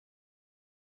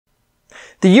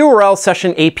The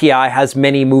URLSession API has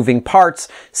many moving parts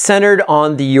centered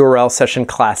on the URLSession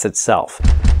class itself.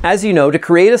 As you know, to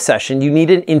create a session, you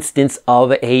need an instance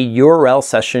of a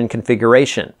URLSession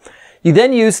configuration. You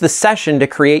then use the session to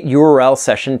create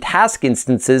URLSession task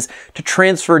instances to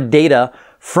transfer data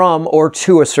from or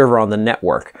to a server on the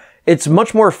network. It's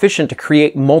much more efficient to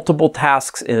create multiple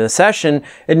tasks in a session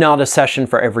and not a session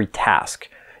for every task.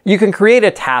 You can create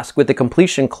a task with a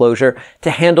completion closure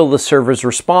to handle the server's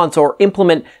response or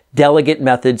implement delegate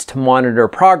methods to monitor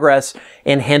progress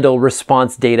and handle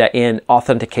response data and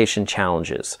authentication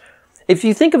challenges. If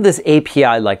you think of this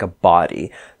API like a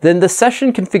body, then the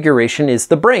session configuration is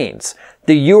the brains.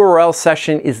 The URL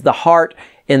session is the heart,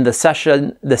 and the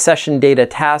session data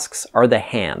tasks are the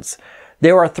hands.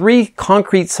 There are three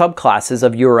concrete subclasses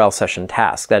of URL session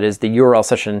tasks. That is the URL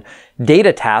session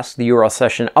data task, the URL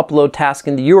session upload task,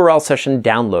 and the URL session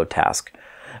download task.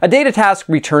 A data task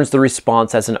returns the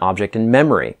response as an object in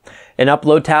memory. An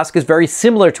upload task is very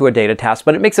similar to a data task,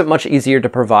 but it makes it much easier to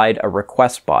provide a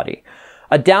request body.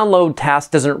 A download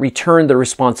task doesn't return the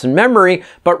response in memory,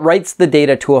 but writes the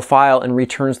data to a file and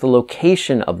returns the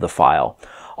location of the file.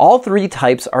 All three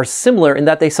types are similar in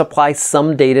that they supply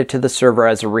some data to the server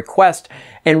as a request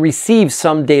and receive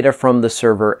some data from the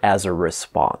server as a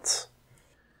response.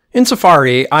 In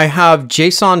Safari, I have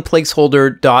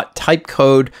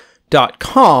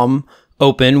jsonplaceholder.typecode.com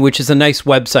open, which is a nice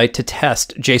website to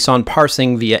test JSON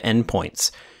parsing via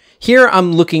endpoints. Here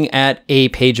I'm looking at a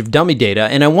page of dummy data,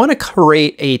 and I want to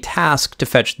create a task to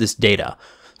fetch this data.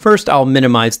 First, I'll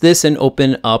minimize this and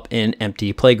open up an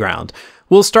empty playground.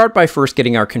 We'll start by first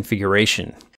getting our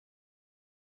configuration.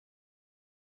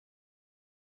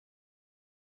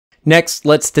 Next,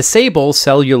 let's disable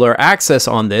cellular access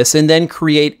on this and then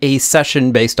create a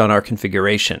session based on our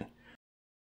configuration.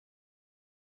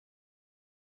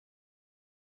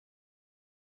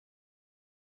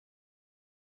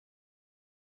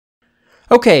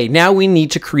 Okay, now we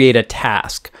need to create a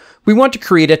task. We want to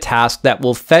create a task that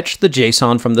will fetch the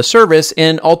JSON from the service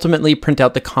and ultimately print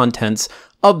out the contents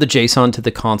of the JSON to the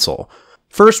console.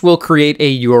 First, we'll create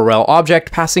a URL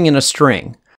object passing in a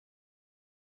string.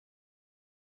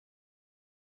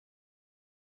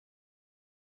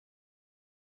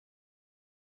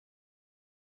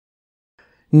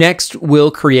 Next, we'll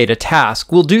create a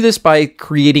task. We'll do this by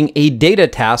creating a data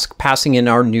task passing in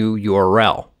our new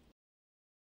URL.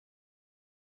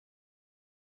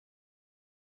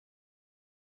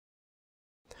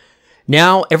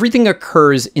 Now everything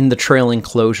occurs in the trailing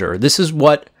closure. This is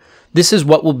what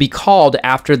will be called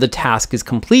after the task is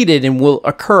completed and will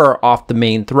occur off the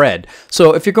main thread.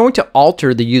 So if you're going to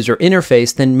alter the user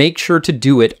interface, then make sure to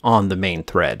do it on the main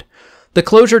thread. The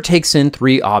closure takes in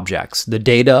three objects: the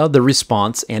data, the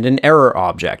response, and an error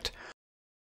object.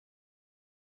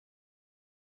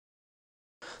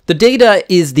 The data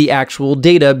is the actual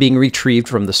data being retrieved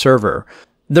from the server.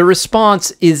 The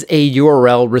response is a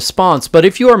URL response, but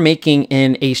if you are making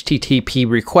an HTTP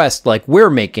request like we're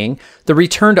making, the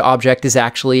returned object is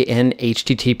actually an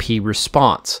HTTP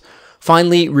response.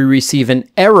 Finally, we receive an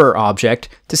error object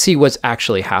to see what's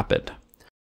actually happened.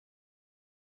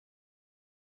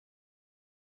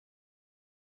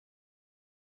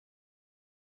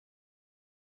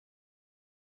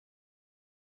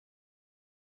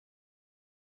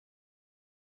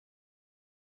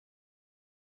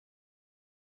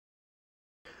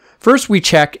 First, we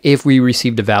check if we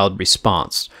received a valid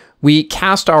response. We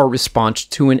cast our response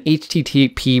to an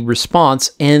HTTP response,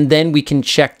 and then we can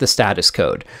check the status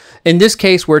code. In this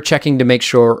case, we're checking to make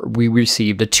sure we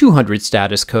received a 200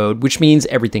 status code, which means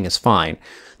everything is fine.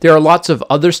 There are lots of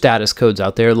other status codes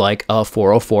out there, like a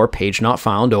 404 page not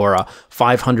found or a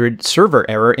 500 server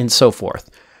error and so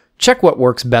forth. Check what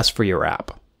works best for your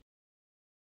app.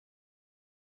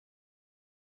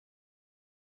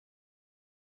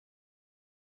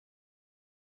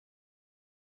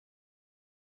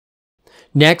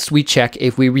 Next, we check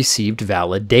if we received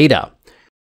valid data.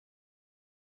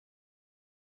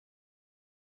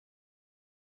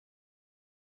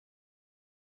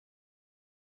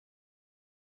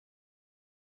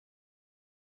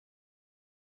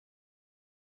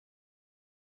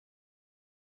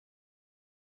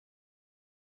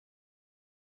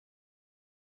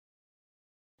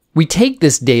 We take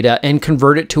this data and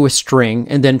convert it to a string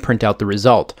and then print out the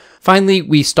result. Finally,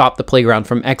 we stop the playground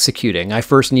from executing. I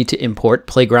first need to import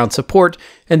playground support,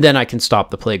 and then I can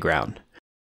stop the playground.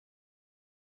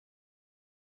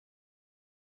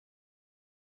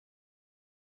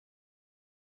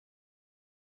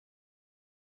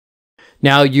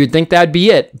 Now, you'd think that'd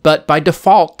be it, but by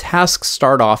default, tasks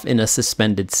start off in a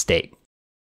suspended state.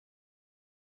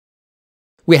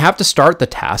 We have to start the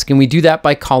task, and we do that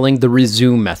by calling the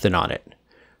resume method on it.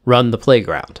 Run the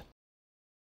playground.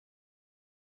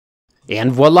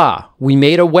 And voila, we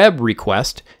made a web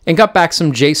request and got back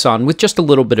some JSON with just a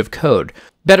little bit of code.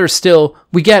 Better still,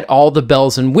 we get all the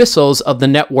bells and whistles of the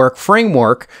network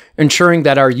framework, ensuring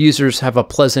that our users have a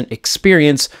pleasant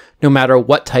experience no matter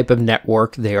what type of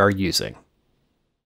network they are using.